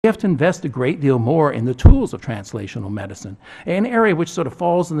We have to invest a great deal more in the tools of translational medicine, an area which sort of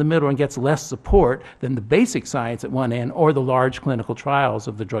falls in the middle and gets less support than the basic science at one end or the large clinical trials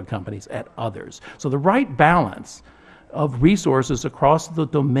of the drug companies at others. So the right balance of resources across the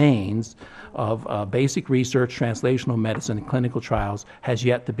domains of basic research, translational medicine, and clinical trials has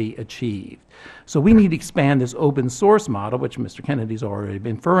yet to be achieved. So we need to expand this open source model, which Mr. Kennedy's already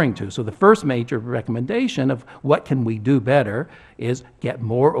been referring to. So the first major recommendation of what can we do better is get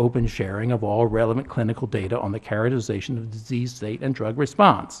more open sharing of all relevant clinical data on the characterization of disease state and drug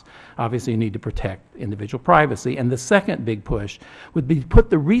response. Obviously, you need to protect individual privacy. And the second big push would be to put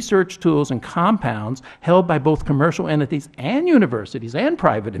the research tools and compounds held by both commercial entities and universities and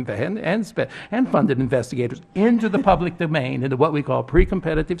private and funded investigators into the public domain, into what we call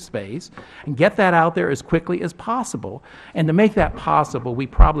pre-competitive space, and get that out there as quickly as possible. And to make that possible, we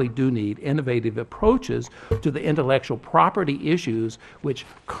probably do need innovative approaches to the intellectual property issues which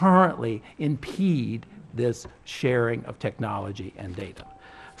currently impede this sharing of technology and data.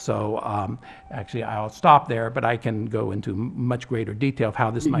 So actually, I'll stop there, but I can go into much greater detail of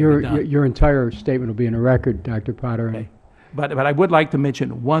how this might be done. Your entire statement will be in the record, Dr. Potter. Okay. But I would like to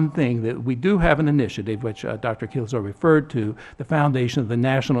mention one thing, that we do have an initiative, which Dr. Kilzo referred to, the foundation of the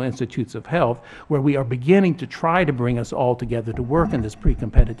National Institutes of Health, where we are beginning to try to bring us all together to work in this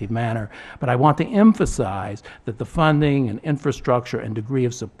pre-competitive manner. But I want to emphasize that the funding and infrastructure and degree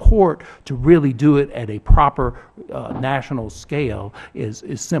of support to really do it at a proper national scale is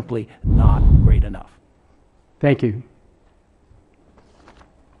simply not great enough. Thank you.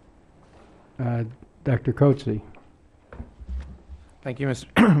 Dr. Coatsey. Thank you,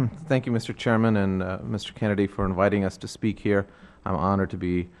 Mr. Chairman, and Mr. Kennedy for inviting us to speak here. I'm honored to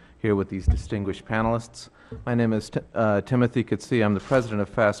be here with these distinguished panelists. My name is Timothy Coetzee. I'm the president of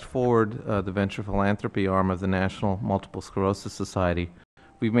Fast Forward, the venture philanthropy arm of the National Multiple Sclerosis Society.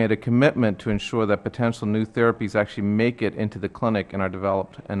 We've made a commitment to ensure that potential new therapies actually make it into the clinic and are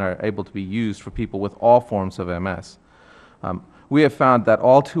developed and are able to be used for people with all forms of MS. We have found that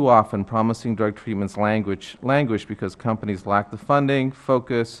all too often promising drug treatments languish because companies lack the funding,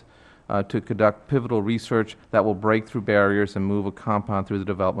 focus to conduct pivotal research that will break through barriers and move a compound through the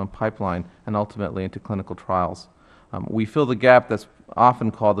development pipeline and ultimately into clinical trials. We fill the gap that's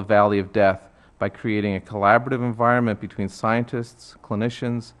often called the valley of death by creating a collaborative environment between scientists,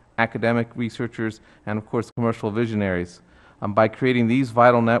 clinicians, academic researchers, and of course commercial visionaries. By creating these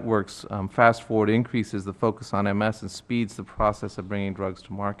vital networks, Fast Forward increases the focus on MS and speeds the process of bringing drugs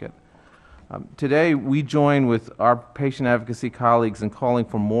to market. Today, we join with our patient advocacy colleagues in calling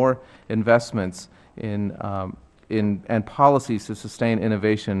for more investments and policies to sustain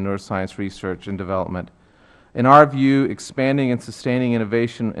innovation in neuroscience research and development. In our view, expanding and sustaining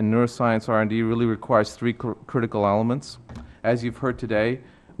innovation in neuroscience R&D really requires three critical elements. As you've heard today,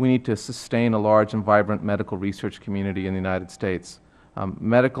 we need to sustain a large and vibrant medical research community in the United States.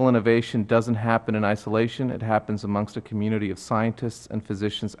 Medical innovation doesn't happen in isolation. It happens amongst a community of scientists and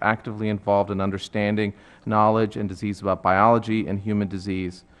physicians actively involved in understanding knowledge and disease about biology and human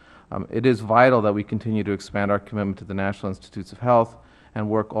disease. It is vital that we continue to expand our commitment to the National Institutes of Health and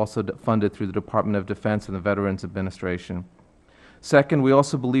work also funded through the Department of Defense and the Veterans Administration. Second, we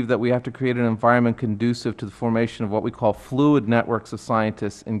also believe that we have to create an environment conducive to the formation of what we call fluid networks of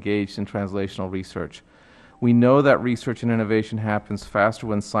scientists engaged in translational research. We know that research and innovation happens faster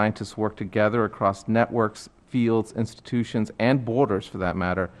when scientists work together across networks, fields, institutions, and borders for that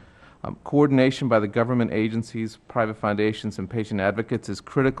matter. Coordination by the government agencies, private foundations, and patient advocates is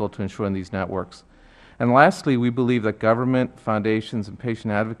critical to ensuring these networks. And lastly, we believe that government, foundations, and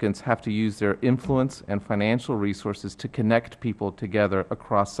patient advocates have to use their influence and financial resources to connect people together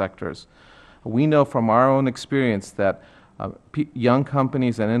across sectors. We know from our own experience that young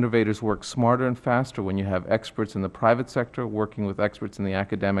companies and innovators work smarter and faster when you have experts in the private sector working with experts in the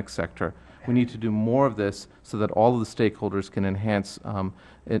academic sector. We need to do more of this so that all of the stakeholders can enhance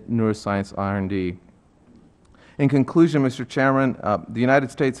neuroscience R&D. In conclusion, Mr. Chairman, the United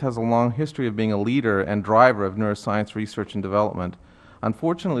States has a long history of being a leader and driver of neuroscience research and development.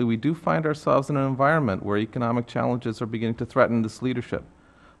 Unfortunately, we do find ourselves in an environment where economic challenges are beginning to threaten this leadership.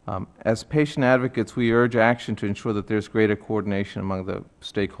 As patient advocates, we urge action to ensure that there's greater coordination among the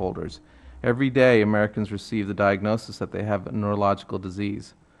stakeholders. Every day, Americans receive the diagnosis that they have a neurological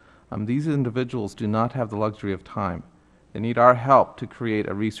disease. These individuals do not have the luxury of time. They need our help to create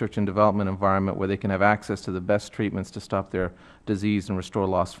a research and development environment where they can have access to the best treatments to stop their disease and restore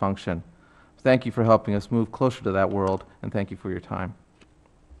lost function. Thank you for helping us move closer to that world, and thank you for your time.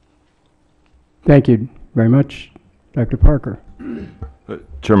 Thank you very much. Dr. Parker.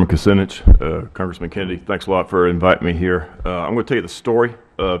 Chairman Kucinich, Congressman Kennedy, thanks a lot for inviting me here. I'm going to tell you the story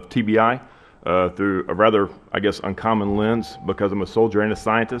of TBI through a rather, I guess, uncommon lens because I'm a soldier and a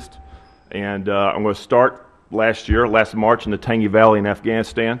scientist. And I'm going to start last March in the Tangi Valley in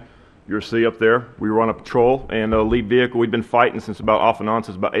Afghanistan. You'll see up there, we were on a patrol and a lead vehicle. We'd been fighting since off and on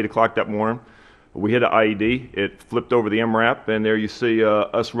since about 8 o'clock that morning. We hit an IED, it flipped over the MRAP, and there you see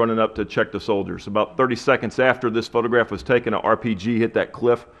us running up to check the soldiers. About 30 seconds after this photograph was taken, an RPG hit that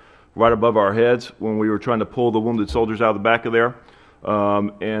cliff right above our heads when we were trying to pull the wounded soldiers out of the back of there,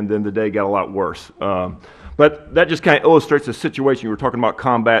 and then the day got a lot worse. But that just kind of illustrates the situation. You were talking about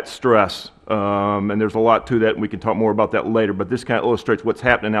combat stress, and there's a lot to that, and we can talk more about that later, but this kind of illustrates what's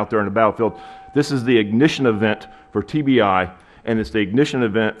happening out there in the battlefield. This is the ignition event for TBI, and it's the ignition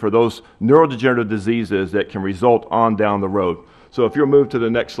event for those neurodegenerative diseases that can result on down the road. So if you'll move to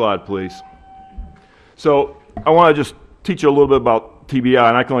the next slide, please. So I want to just teach you a little bit about TBI,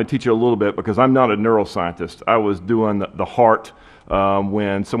 and I can only teach you a little bit because I'm not a neuroscientist. I was doing the heart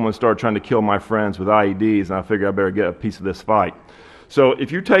when someone started trying to kill my friends with IEDs, and I figured I better get a piece of this fight. So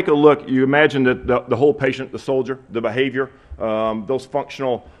if you take a look, you imagine that the whole patient, the soldier, the behavior, those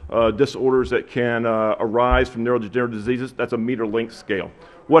functional disorders that can arise from neurodegenerative diseases, that's a meter length scale.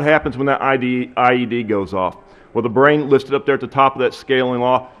 What happens when that IED goes off? Well, the brain listed up there at the top of that scaling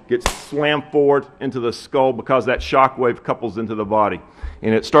law gets slammed forward into the skull because that shock wave couples into the body.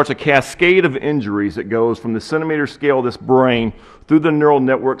 And it starts a cascade of injuries that goes from the centimeter scale of this brain through the neural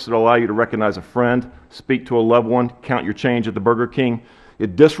networks that allow you to recognize a friend, speak to a loved one, count your change at the Burger King.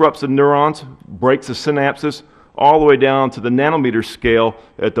 It disrupts the neurons, breaks the synapses, all the way down to the nanometer scale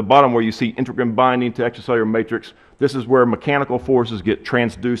at the bottom where you see integrin binding to extracellular matrix. This is where mechanical forces get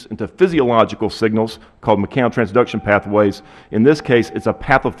transduced into physiological signals called mechanical transduction pathways. In this case, it's a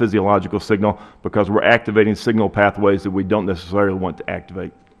pathophysiological signal because we're activating signal pathways that we don't necessarily want to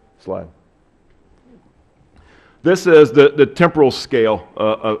activate. Slide. This is the temporal scale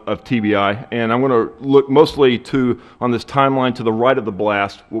of TBI, and I'm going to look mostly on this timeline to the right of the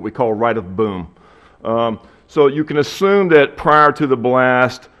blast, what we call right of boom. So you can assume that prior to the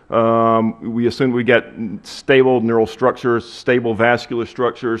blast, we assume we get stable neural structures, stable vascular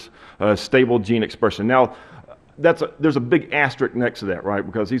structures, stable gene expression. Now, there's a big asterisk next to that, right?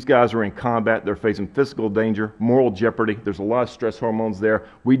 Because these guys are in combat, they're facing physical danger, moral jeopardy, there's a lot of stress hormones there.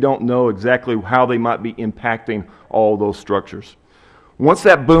 We don't know exactly how they might be impacting all those structures. Once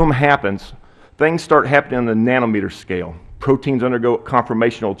that boom happens, things start happening on the nanometer scale. Proteins undergo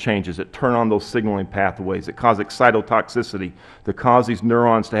conformational changes that turn on those signaling pathways, that cause excitotoxicity, that cause these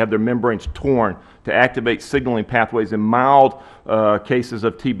neurons to have their membranes torn, to activate signaling pathways in mild cases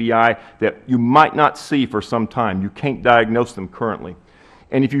of TBI that you might not see for some time. You can't diagnose them currently.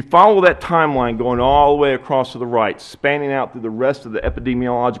 And if you follow that timeline going all the way across to the right, spanning out through the rest of the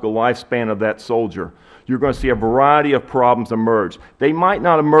epidemiological lifespan of that soldier, you're going to see a variety of problems emerge. They might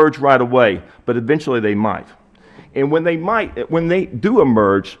not emerge right away, but eventually they might. And when they do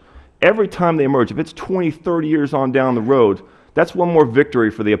emerge, every time they emerge, if it's 20, 30 years on down the road, that's one more victory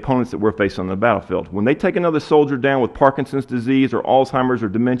for the opponents that we're facing on the battlefield. When they take another soldier down with Parkinson's disease or Alzheimer's or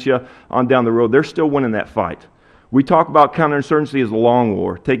dementia on down the road, they're still winning that fight. We talk about counterinsurgency as the long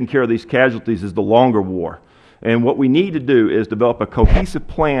war. Taking care of these casualties is the longer war. And what we need to do is develop a cohesive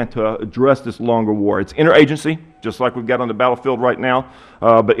plan to address this longer war. It's interagency, just like we've got on the battlefield right now,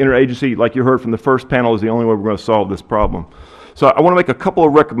 but interagency, like you heard from the first panel, is the only way we're going to solve this problem. So I want to make a couple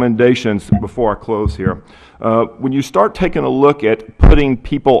of recommendations before I close here. When you start taking a look at putting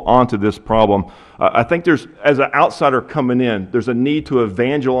people onto this problem, I think there's, as an outsider coming in, there's a need to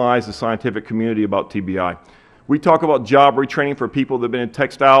evangelize the scientific community about TBI. We talk about job retraining for people that have been in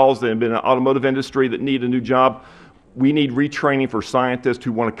textiles, that have been in the automotive industry that need a new job. We need retraining for scientists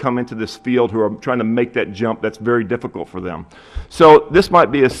who want to come into this field, who are trying to make that jump. That's very difficult for them. So this might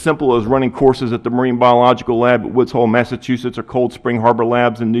be as simple as running courses at the Marine Biological Lab at Woods Hole, Massachusetts, or Cold Spring Harbor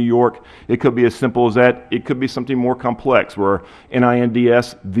Labs in New York. It could be as simple as that. It could be something more complex where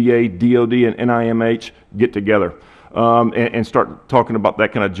NINDS, VA, DOD, and NIMH get together. And start talking about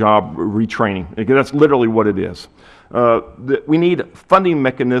that kind of job retraining, because that's literally what it is. We need funding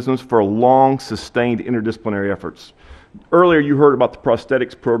mechanisms for long, sustained interdisciplinary efforts. Earlier you heard about the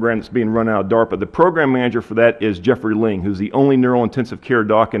prosthetics program that's being run out of DARPA. The program manager for that is Jeffrey Ling, who's the only neurointensive care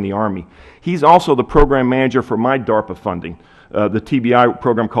doc in the Army. He's also the program manager for my DARPA funding, the TBI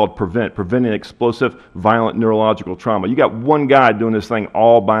program called PREVENT, Preventing Explosive Violent Neurological Trauma. You got one guy doing this thing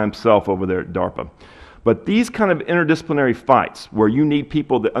all by himself over there at DARPA. But these kind of interdisciplinary fights where you need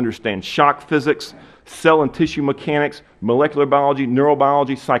people that understand shock physics, cell and tissue mechanics, molecular biology,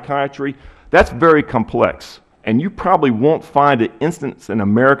 neurobiology, psychiatry, that's very complex. And you probably won't find an instance in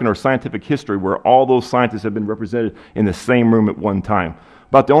American or scientific history where all those scientists have been represented in the same room at one time.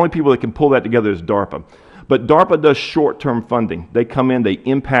 About the only people that can pull that together is DARPA. But DARPA does short-term funding. They come in, they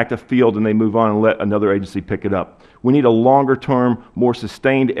impact a field, and they move on and let another agency pick it up. We need a longer-term, more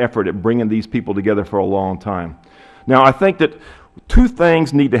sustained effort at bringing these people together for a long time. Now, I think that two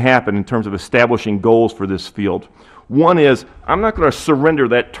things need to happen in terms of establishing goals for this field. One is, I'm not going to surrender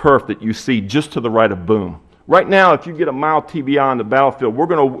that turf that you see just to the right of Boom. Right now, if you get a mild TBI on the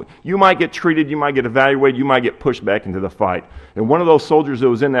battlefield, you might get treated, you might get evaluated, you might get pushed back into the fight. And one of those soldiers that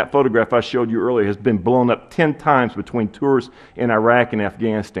was in that photograph I showed you earlier has been blown up 10 times between tours in Iraq and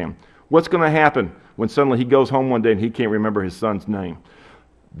Afghanistan. What's going to happen when suddenly he goes home one day and he can't remember his son's name?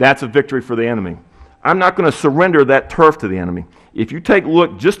 That's a victory for the enemy. I'm not going to surrender that turf to the enemy. If you take a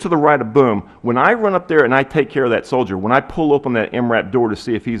look just to the right of Boom, when I run up there and I take care of that soldier, when I pull open that MRAP door to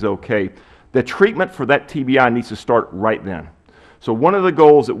see if he's okay, the treatment for that TBI needs to start right then. So one of the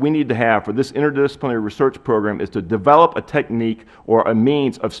goals that we need to have for this interdisciplinary research program is to develop a technique or a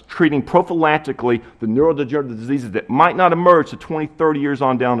means of treating prophylactically the neurodegenerative diseases that might not emerge to 20, 30 years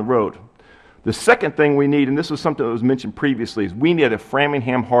on down the road. The second thing we need, and this was something that was mentioned previously, is we need a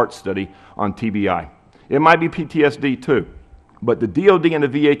Framingham heart study on TBI. It might be PTSD too. But the DOD and the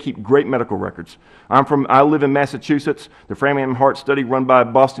VA keep great medical records. I live in Massachusetts. The Framingham Heart Study run by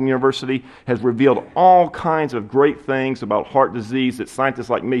Boston University has revealed all kinds of great things about heart disease that scientists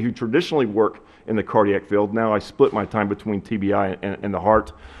like me who traditionally work in the cardiac field, now I split my time between TBI and the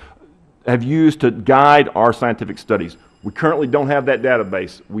heart, have used to guide our scientific studies. We currently don't have that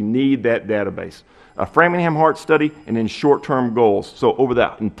database. We need that database. A Framingham Heart Study and then short-term goals. So over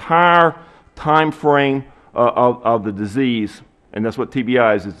that entire time frame of the disease, and that's what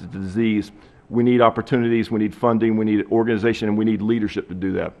TBI is, it's a disease. We need opportunities, we need funding, we need organization, and we need leadership to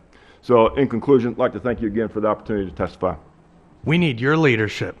do that. So in conclusion, I'd like to thank you again for the opportunity to testify. We need your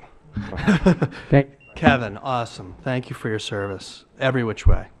leadership. Thank, Kevin, awesome. Thank you for your service, every which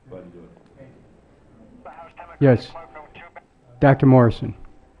way. yes. Dr. Morrison.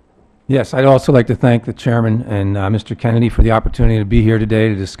 Yes, I'd also like to thank the chairman and Mr. Kennedy for the opportunity to be here today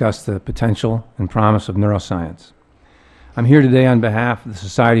to discuss the potential and promise of neuroscience. I'm here today on behalf of the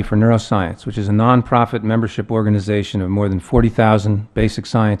Society for Neuroscience, which is a nonprofit membership organization of more than 40,000 basic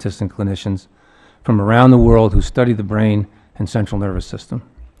scientists and clinicians from around the world who study the brain and central nervous system.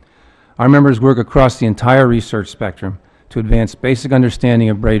 Our members work across the entire research spectrum to advance basic understanding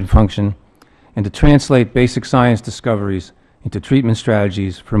of brain function and to translate basic science discoveries into treatment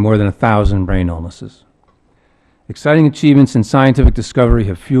strategies for more than 1,000 brain illnesses. Exciting achievements in scientific discovery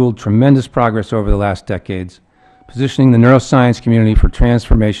have fueled tremendous progress over the last decades, positioning the neuroscience community for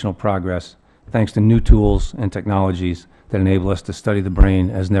transformational progress thanks to new tools and technologies that enable us to study the brain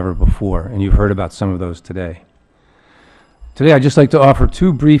as never before, and you've heard about some of those today. Today, I'd just like to offer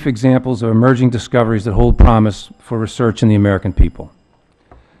two brief examples of emerging discoveries that hold promise for research in the American people.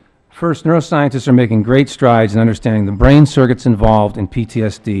 First, neuroscientists are making great strides in understanding the brain circuits involved in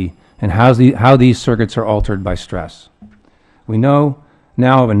PTSD and how these circuits are altered by stress. We know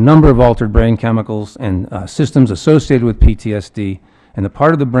now of a number of altered brain chemicals and systems associated with PTSD, and the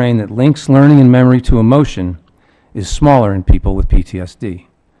part of the brain that links learning and memory to emotion is smaller in people with PTSD.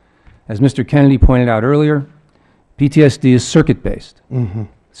 As Mr. Kennedy pointed out earlier, PTSD is circuit-based.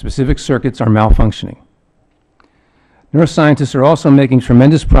 Specific circuits are malfunctioning. Neuroscientists are also making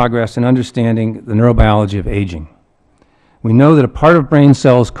tremendous progress in understanding the neurobiology of aging. We know that a part of brain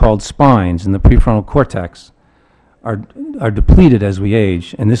cells called spines in the prefrontal cortex are depleted as we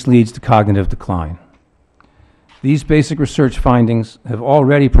age, and this leads to cognitive decline. These basic research findings have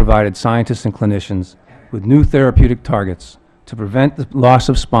already provided scientists and clinicians with new therapeutic targets to prevent the loss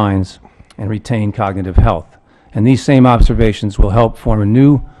of spines and retain cognitive health. And these same observations will help form a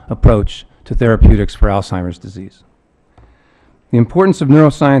new approach to therapeutics for Alzheimer's disease. The importance of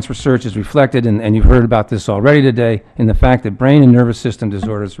neuroscience research is reflected, and you've heard about this already today, in the fact that brain and nervous system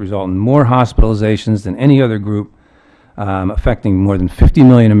disorders result in more hospitalizations than any other group, affecting more than 50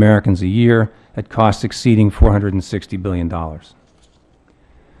 million Americans a year at costs exceeding $460 billion.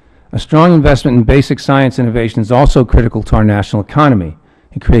 A strong investment in basic science innovation is also critical to our national economy.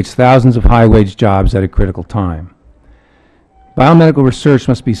 It creates thousands of high-wage jobs at a critical time. Biomedical research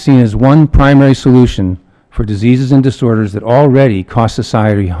must be seen as one primary solution for diseases and disorders that already cost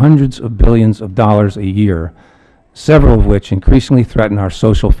society hundreds of billions of dollars a year, several of which increasingly threaten our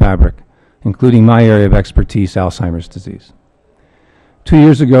social fabric, including my area of expertise, Alzheimer's disease. 2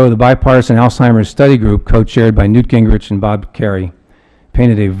 years ago, the bipartisan Alzheimer's study group, co-chaired by Newt Gingrich and Bob Kerrey,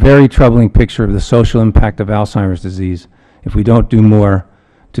 painted a very troubling picture of the social impact of Alzheimer's disease if we don't do more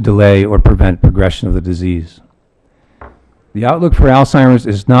to delay or prevent progression of the disease. The outlook for Alzheimer's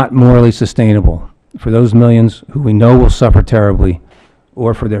is not morally sustainable for those millions who we know will suffer terribly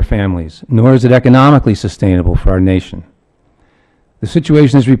or for their families, nor is it economically sustainable for our nation. The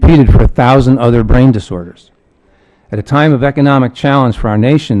situation is repeated for 1,000 other brain disorders. At a time of economic challenge for our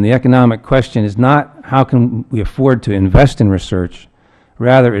nation, the economic question is not how can we afford to invest in research,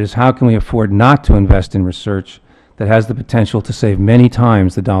 rather it is how can we afford not to invest in research that has the potential to save many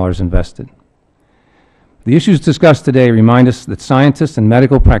times the dollars invested. The issues discussed today remind us that scientists and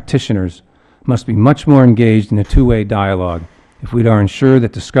medical practitioners must be much more engaged in a two-way dialogue if we are to ensure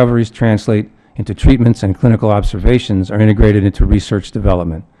that discoveries translate into treatments and clinical observations are integrated into research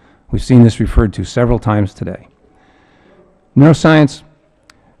development. We've seen this referred to several times today. Neuroscience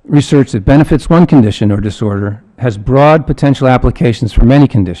research that benefits one condition or disorder has broad potential applications for many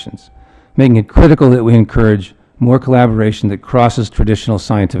conditions, making it critical that we encourage more collaboration that crosses traditional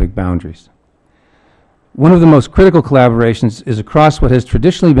scientific boundaries. One of the most critical collaborations is across what has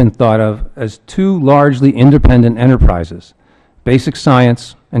traditionally been thought of as two largely independent enterprises, basic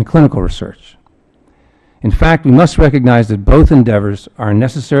science and clinical research. In fact, we must recognize that both endeavors are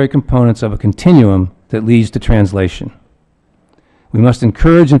necessary components of a continuum that leads to translation. We must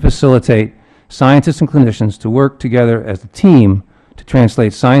encourage and facilitate scientists and clinicians to work together as a team to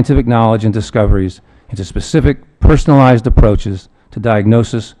translate scientific knowledge and discoveries into specific, personalized approaches to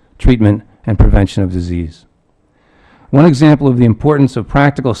diagnosis, treatment, and prevention of disease. One example of the importance of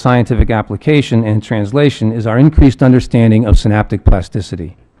practical scientific application and translation is our increased understanding of synaptic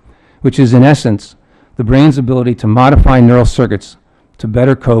plasticity, which is in essence the brain's ability to modify neural circuits to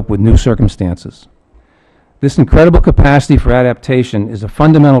better cope with new circumstances. This incredible capacity for adaptation is a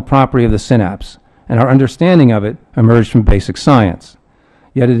fundamental property of the synapse, and our understanding of it emerged from basic science.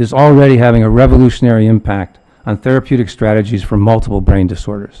 Yet it is already having a revolutionary impact on therapeutic strategies for multiple brain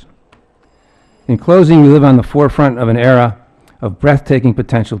disorders. In closing, we live on the forefront of an era of breathtaking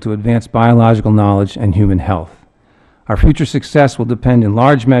potential to advance biological knowledge and human health. Our future success will depend in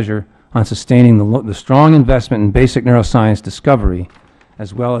large measure on sustaining the strong investment in basic neuroscience discovery,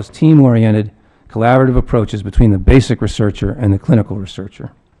 as well as team-oriented, collaborative approaches between the basic researcher and the clinical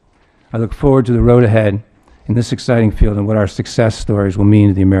researcher. I look forward to the road ahead in this exciting field and what our success stories will mean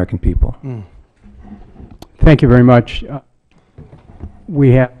to the American people. Thank you very much. We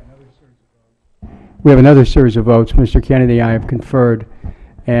have another series of votes. Mr. Kennedy and I have conferred,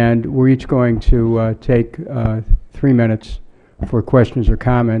 and we're each going to take 3 minutes for questions or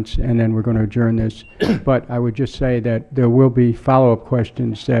comments, and then we're going to adjourn this. But I would just say that there will be follow-up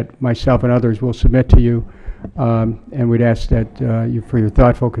questions that myself and others will submit to you, and we'd ask that you for your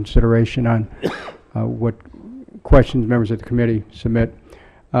thoughtful consideration on what questions members of the committee submit.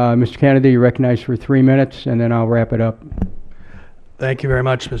 Mr. Kennedy, you're recognized for 3 minutes, and then I'll wrap it up. Thank you very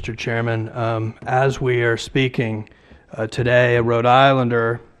much, Mr. Chairman. As we are speaking today, a Rhode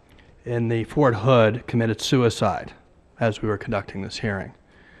Islander in the Fort Hood committed suicide as we were conducting this hearing.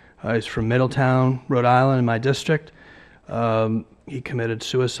 He's from Middletown, Rhode Island, in my district. He committed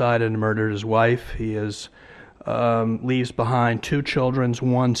suicide and murdered his wife. He leaves behind 2 children,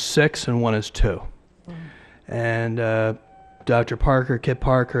 one's 6 and one is 2. And Dr. Parker, Kip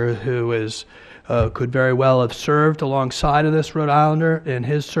Parker, who could very well have served alongside of this Rhode Islander in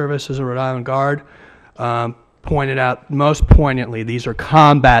his service as a Rhode Island Guard, pointed out most poignantly, these are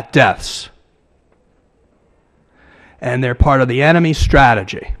combat deaths. And they're part of the enemy's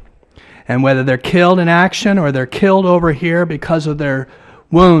strategy. And whether they're killed in action or they're killed over here because of their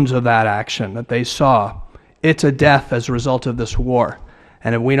wounds of that action that they saw, it's a death as a result of this war.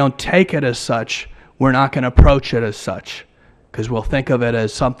 And if we don't take it as such, we're not going to approach it as such, because we'll think of it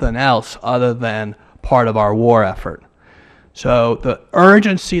as something else other than part of our war effort. So the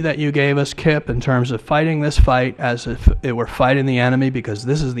urgency that you gave us, Kip, in terms of fighting this fight as if it were fighting the enemy, because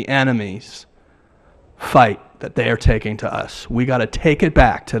this is the enemy's fight that they are taking to us. We got to take it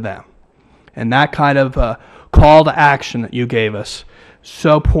back to them. And that kind of call to action that you gave us,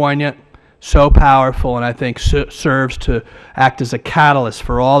 so poignant, so powerful, and I think serves to act as a catalyst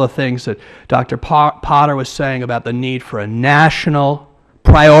for all the things that Dr. Potter was saying about the need for a national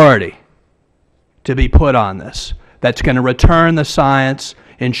priority to be put on this. That's going to return the science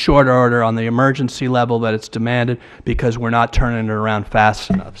in short order on the emergency level that it's demanded, because we're not turning it around fast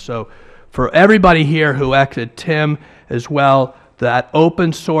enough. So for everybody here who acted, Tim as well, that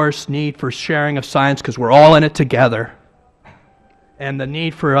open source need for sharing of science, because we're all in it together, and the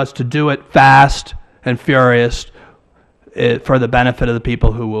need for us to do it fast and furious for the benefit of the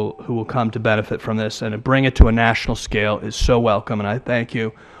people who will come to benefit from this, and to bring it to a national scale is so welcome. And I thank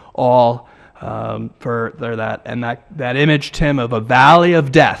you all for that. And that image, Tim, of a valley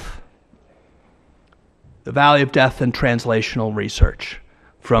of death the valley of death in translational research,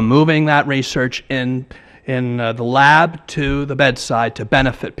 from moving that research in the lab to the bedside to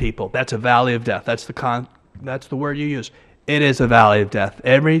benefit people. That's a valley of death. That's the word you use. It is a valley of death.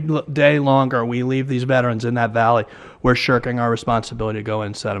 Every day longer we leave these veterans in that valley, we're shirking our responsibility to go in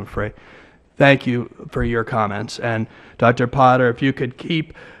and set them free. Thank you for your comments. And Dr. Potter, if you could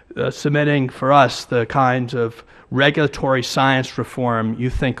keep submitting for us the kinds of regulatory science reform you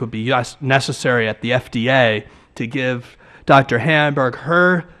think would be necessary at the FDA to give Dr. Hamburg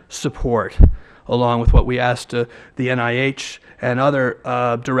her support, along with what we asked the NIH and other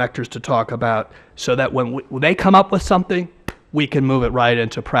directors to talk about, so that when they come up with something, we can move it right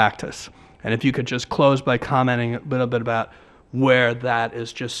into practice. And if you could just close by commenting a little bit about where that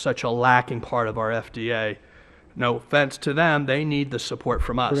is just such a lacking part of our FDA. No offense to them, they need the support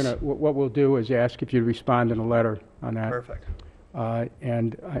from us. What we'll do is ask if you respond in a letter on that. Perfect.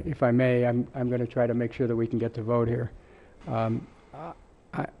 And if I may, I'm going to try to make sure that we can get to vote here. I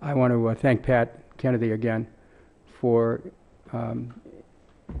want to thank Pat Kennedy again for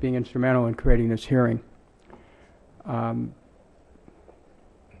being instrumental in creating this hearing.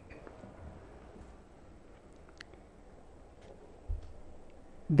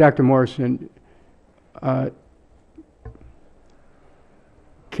 Dr. Morrison,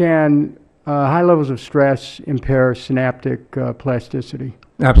 can high levels of stress impair synaptic plasticity?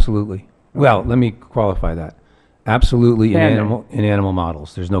 Absolutely. Well, let me qualify that. Absolutely in animal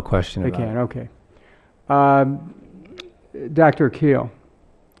models. There's no question about it. They can, okay. Dr. Keel,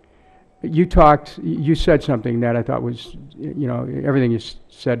 you said something that I thought was, everything you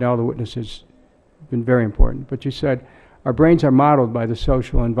said and all the witnesses have been very important, but you said our brains are modeled by the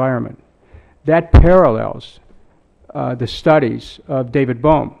social environment. That parallels the studies of David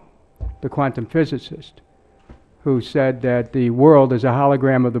Bohm, the quantum physicist, who said that the world is a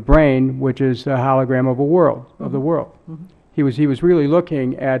hologram of the brain, which is a hologram of the world. Mm-hmm. He was really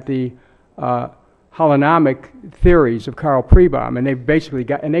looking at the holonomic theories of Karl Pribom, and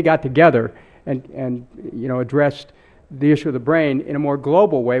they got together and addressed the issue of the brain in a more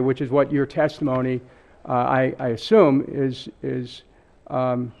global way, which is what your testimony, I assume, is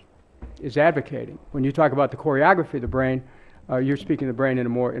advocating. When you talk about the choreography of the brain, you're speaking of the brain in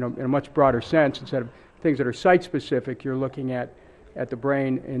a much broader sense. Instead of things that are site-specific, you're looking at the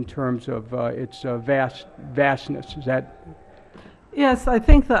brain in terms of its vastness. Is that? Yes, I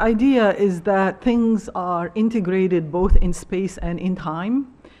think the idea is that things are integrated both in space and in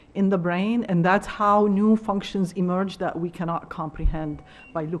time in the brain, and that's how new functions emerge that we cannot comprehend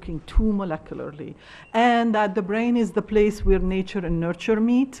by looking too molecularly. And that the brain is the place where nature and nurture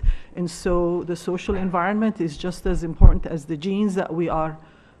meet, and so the social environment is just as important as the genes that we are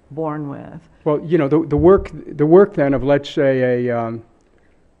born with. Well, the work then of, let's say,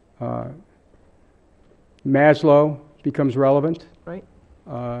 Maslow becomes relevant. Right.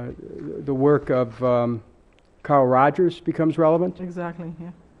 The work of Carl Rogers becomes relevant. Exactly,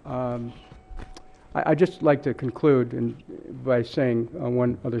 yeah. I'd just like to conclude by saying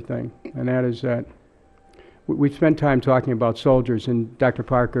one other thing, and that is that we've spent time talking about soldiers, and Dr.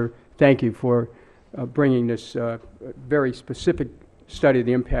 Parker, thank you for bringing this very specific study of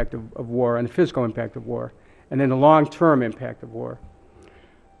the impact of war and the physical impact of war, and then the long-term impact of war.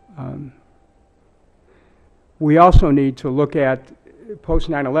 We also need to look at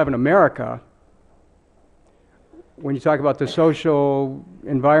post-9/11 America. When you talk about the social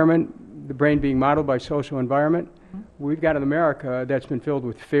environment, the brain being modeled by social environment, mm-hmm. We've got an America that's been filled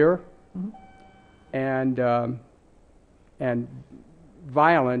with fear, mm-hmm. and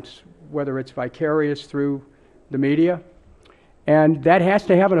violence, whether it's vicarious through the media, and that has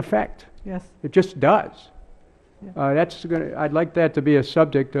to have an effect. Yes, it just does. Yeah. I'd like that to be a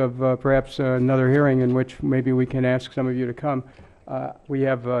subject of perhaps another hearing in which maybe we can ask some of you to come. We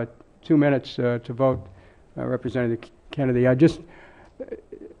have 2 minutes to vote. Representative Kennedy, I just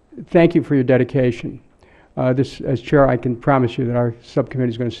thank you for your dedication. As chair, I can promise you that our subcommittee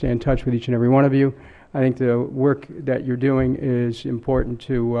is going to stay in touch with each and every one of you. I think the work that you're doing is important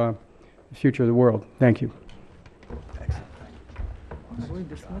to the future of the world. Thank you. Excellent. We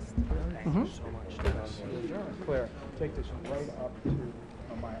dismissed. Thank you so much. Claire, take this right up to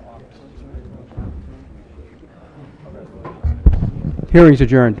my office. Hearing's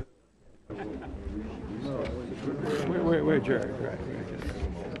adjourned. We're adjourned. Right.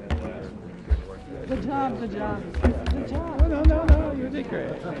 Good job. No, you did great.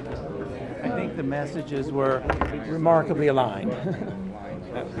 I think the messages were remarkably aligned.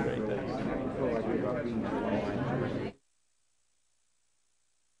 That's great.